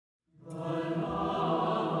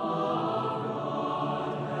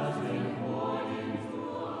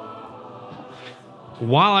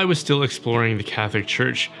While I was still exploring the Catholic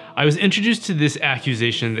Church, I was introduced to this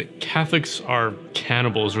accusation that Catholics are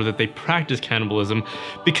cannibals, or that they practice cannibalism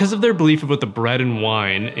because of their belief about the bread and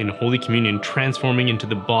wine in Holy Communion transforming into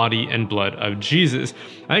the body and blood of Jesus.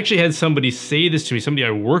 I actually had somebody say this to me, somebody I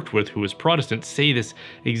worked with who was Protestant, say this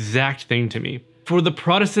exact thing to me. For the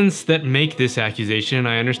Protestants that make this accusation,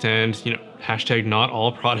 I understand, hashtag not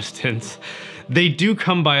all Protestants, they do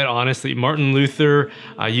come by it honestly. Martin Luther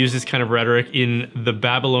used this kind of rhetoric in the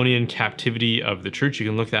Babylonian Captivity of the Church. You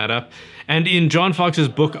can look that up. And in John Foxe's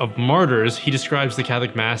book of Martyrs, he describes the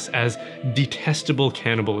Catholic Mass as detestable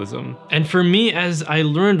cannibalism. And for me, as I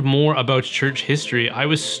learned more about church history, I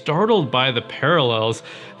was startled by the parallels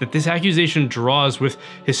that this accusation draws with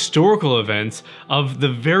historical events of the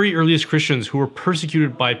very earliest Christians who were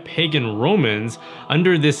persecuted by pagan Romans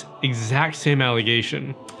under this exact same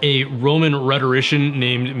allegation. A Roman rhetorician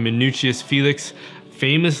named Minucius Felix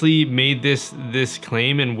famously made this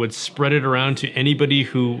claim and would spread it around to anybody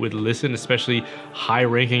who would listen, especially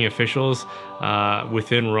high-ranking officials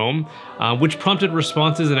within Rome, which prompted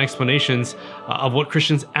responses and explanations of what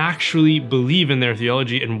Christians actually believe in their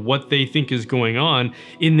theology and what they think is going on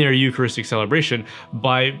in their Eucharistic celebration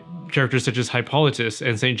by characters such as Hippolytus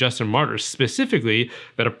and St. Justin Martyrs, specifically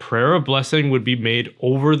that a prayer of blessing would be made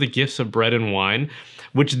over the gifts of bread and wine,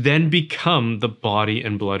 which then become the body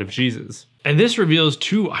and blood of Jesus. And this reveals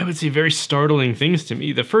two, I would say, very startling things to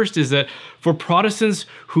me. The first is that for Protestants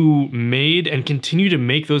who made and continue to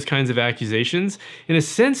make those kinds of accusations, in a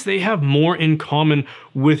sense, they have more in common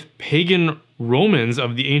with pagan Romans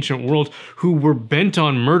of the ancient world who were bent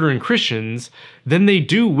on murdering Christians than they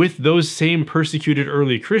do with those same persecuted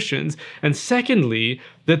early Christians. And secondly,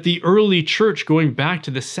 that the early church going back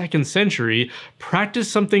to the 2nd century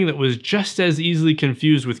practiced something that was just as easily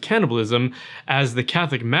confused with cannibalism as the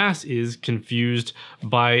Catholic Mass is confused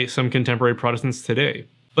by some contemporary Protestants today.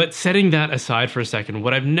 But setting that aside for a second,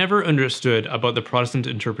 what I've never understood about the Protestant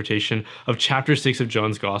interpretation of chapter 6 of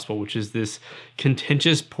John's Gospel, which is this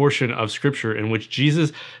contentious portion of Scripture in which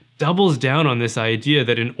Jesus doubles down on this idea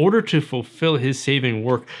that in order to fulfill his saving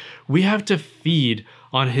work, we have to feed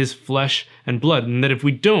on his flesh and blood, and that if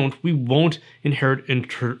we don't, we won't inherit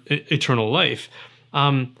eternal life.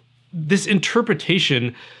 This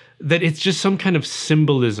interpretation that it's just some kind of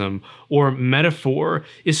symbolism or metaphor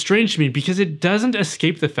is strange to me because it doesn't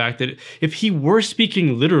escape the fact that if he were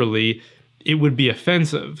speaking literally, it would be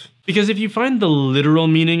offensive. Because if you find the literal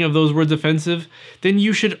meaning of those words offensive, then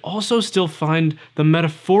you should also still find the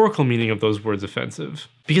metaphorical meaning of those words offensive.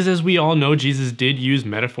 Because as we all know, Jesus did use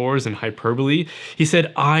metaphors and hyperbole. He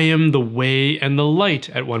said, "I am the way and the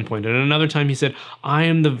light" at one point. And another time he said, "I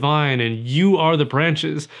am the vine and you are the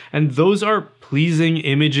branches." And those are pleasing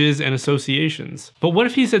images and associations. But what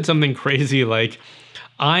if he said something crazy like,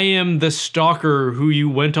 "I am the stalker who you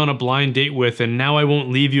went on a blind date with and now I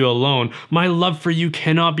won't leave you alone. My love for you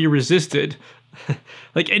cannot be resisted."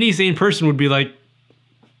 Like any sane person would be like,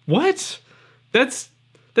 what? That's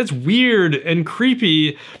weird and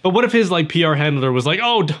creepy. But what if his PR handler was like,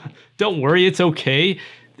 "Oh, don't worry, it's okay.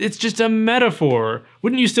 It's just a metaphor."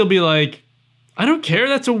 Wouldn't you still be like, "I don't care,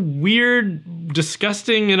 that's a weird,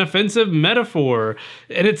 disgusting, and offensive metaphor,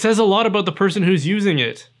 and it says a lot about the person who's using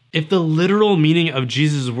it"? If the literal meaning of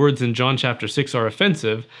Jesus' words in John chapter 6 are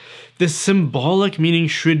offensive, the symbolic meaning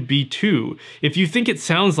should be too. If you think it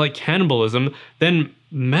sounds like cannibalism, then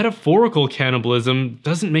metaphorical cannibalism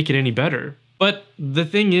doesn't make it any better. But the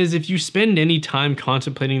thing is, if you spend any time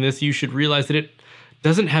contemplating this, you should realize that it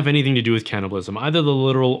doesn't have anything to do with cannibalism, either the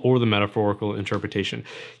literal or the metaphorical interpretation.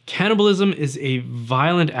 Cannibalism is a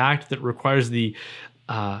violent act that requires the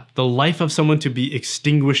life of someone to be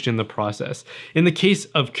extinguished in the process. In the case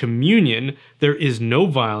of communion, there is no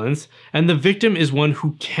violence, and the victim is one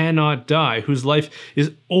who cannot die, whose life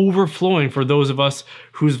is overflowing for those of us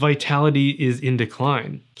whose vitality is in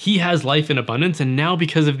decline. He has life in abundance, and now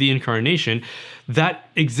because of the incarnation, that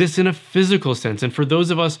exists in a physical sense. And for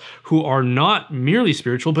those of us who are not merely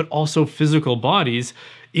spiritual, but also physical bodies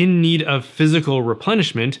in need of physical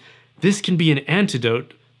replenishment, this can be an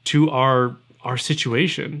antidote to our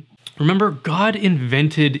situation. Remember, God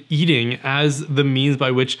invented eating as the means by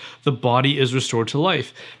which the body is restored to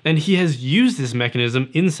life. And he has used this mechanism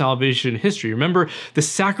in salvation history. Remember the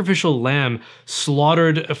sacrificial lamb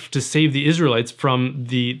slaughtered to save the Israelites from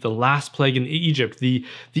the last plague in Egypt, the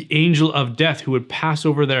angel of death who would pass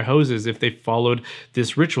over their houses if they followed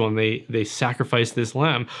this ritual, and they sacrificed this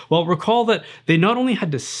lamb. Well, recall that they not only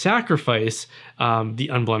had to sacrifice the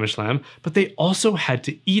unblemished lamb, but they also had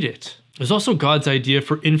to eat it. There's also God's idea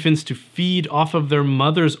for infants to feed off of their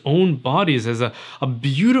mother's own bodies as a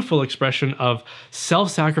beautiful expression of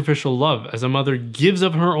self-sacrificial love, as a mother gives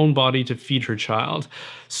of her own body to feed her child.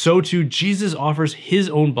 So too, Jesus offers his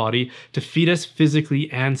own body to feed us physically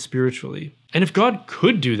and spiritually. And if God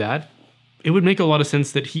could do that, it would make a lot of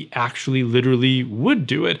sense that he actually literally would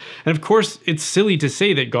do it. And of course, it's silly to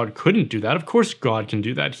say that God couldn't do that. Of course, God can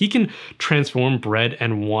do that. He can transform bread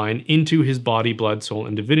and wine into his body, blood, soul,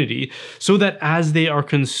 and divinity, so that as they are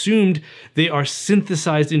consumed, they are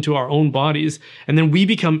synthesized into our own bodies, and then we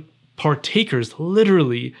become partakers,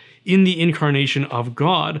 literally, in the incarnation of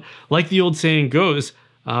God. Like the old saying goes,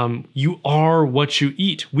 you are what you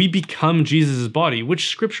eat. We become Jesus' body, which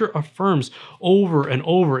scripture affirms over and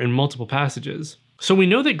over in multiple passages. So we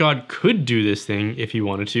know that God could do this thing if he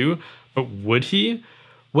wanted to, but would he?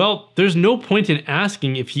 Well, there's no point in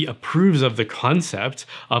asking if he approves of the concept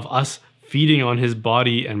of us feeding on his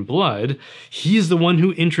body and blood. He's the one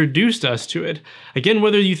who introduced us to it. Again,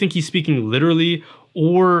 whether you think he's speaking literally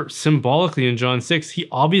or symbolically in John 6, he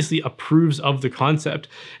obviously approves of the concept.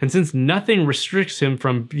 And since nothing restricts him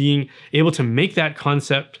from being able to make that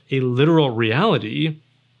concept a literal reality,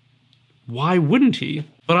 why wouldn't he?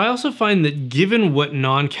 But I also find that given what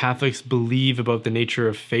non-Catholics believe about the nature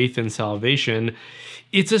of faith and salvation,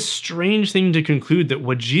 it's a strange thing to conclude that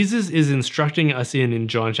what Jesus is instructing us in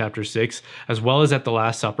John chapter 6, as well as at the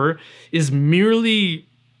Last Supper, is merely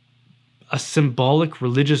a symbolic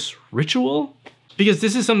religious ritual. Because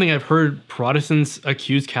this is something I've heard Protestants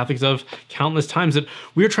accuse Catholics of countless times, that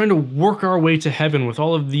we're trying to work our way to heaven with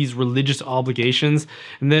all of these religious obligations,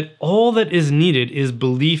 and that all that is needed is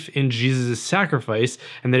belief in Jesus' sacrifice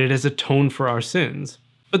and that it has atoned for our sins.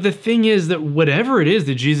 But the thing is that whatever it is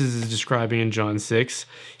that Jesus is describing in John 6,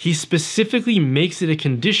 he specifically makes it a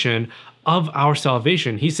condition of our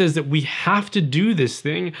salvation. He says that we have to do this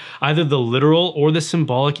thing, either the literal or the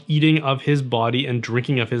symbolic eating of his body and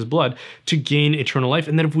drinking of his blood, to gain eternal life,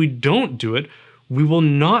 and that if we don't do it, we will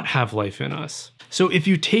not have life in us. So if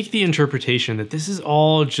you take the interpretation that this is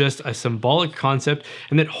all just a symbolic concept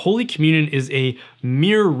and that Holy Communion is a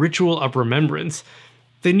mere ritual of remembrance,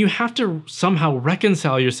 then you have to somehow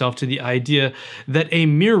reconcile yourself to the idea that a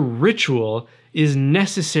mere ritual is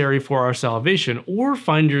necessary for our salvation, or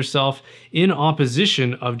find yourself in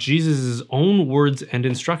opposition of Jesus' own words and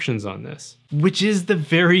instructions on this, which is the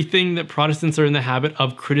very thing that Protestants are in the habit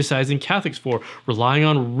of criticizing Catholics for, relying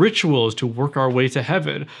on rituals to work our way to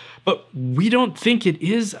heaven. But we don't think it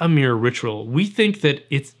is a mere ritual. We think that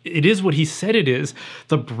it is what he said it is,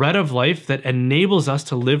 the bread of life that enables us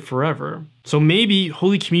to live forever. So maybe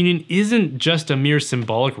Holy Communion isn't just a mere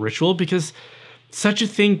symbolic ritual, because such a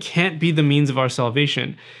thing can't be the means of our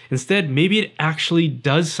salvation. Instead, maybe it actually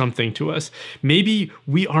does something to us. Maybe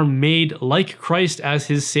we are made like Christ as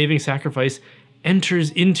his saving sacrifice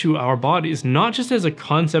enters into our bodies, not just as a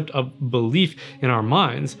concept of belief in our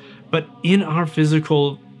minds, but in our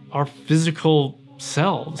physical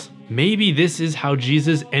selves. Maybe this is how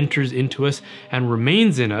Jesus enters into us and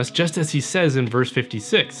remains in us, just as he says in verse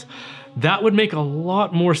 56. That would make a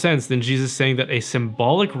lot more sense than Jesus saying that a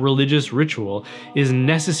symbolic religious ritual is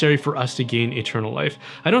necessary for us to gain eternal life.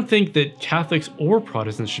 I don't think that Catholics or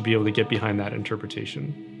Protestants should be able to get behind that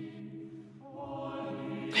interpretation.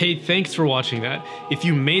 Hey, thanks for watching that. If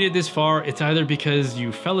you made it this far, it's either because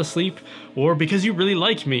you fell asleep or because you really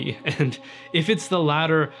like me. And if it's the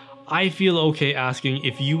latter, I feel okay asking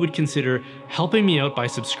if you would consider helping me out by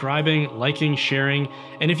subscribing, liking, sharing,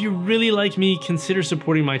 and if you really like me, consider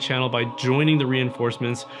supporting my channel by joining the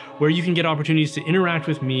reinforcements, where you can get opportunities to interact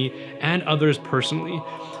with me and others personally.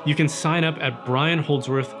 You can sign up at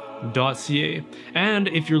brianholdsworth.ca. And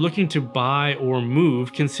if you're looking to buy or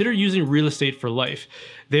move, consider using Real Estate for Life.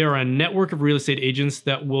 They are a network of real estate agents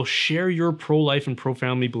that will share your pro-life and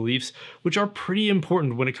pro-family beliefs, which are pretty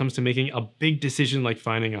important when it comes to making a big decision like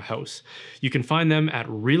finding a house. You can find them at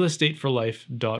realestateforlife.com.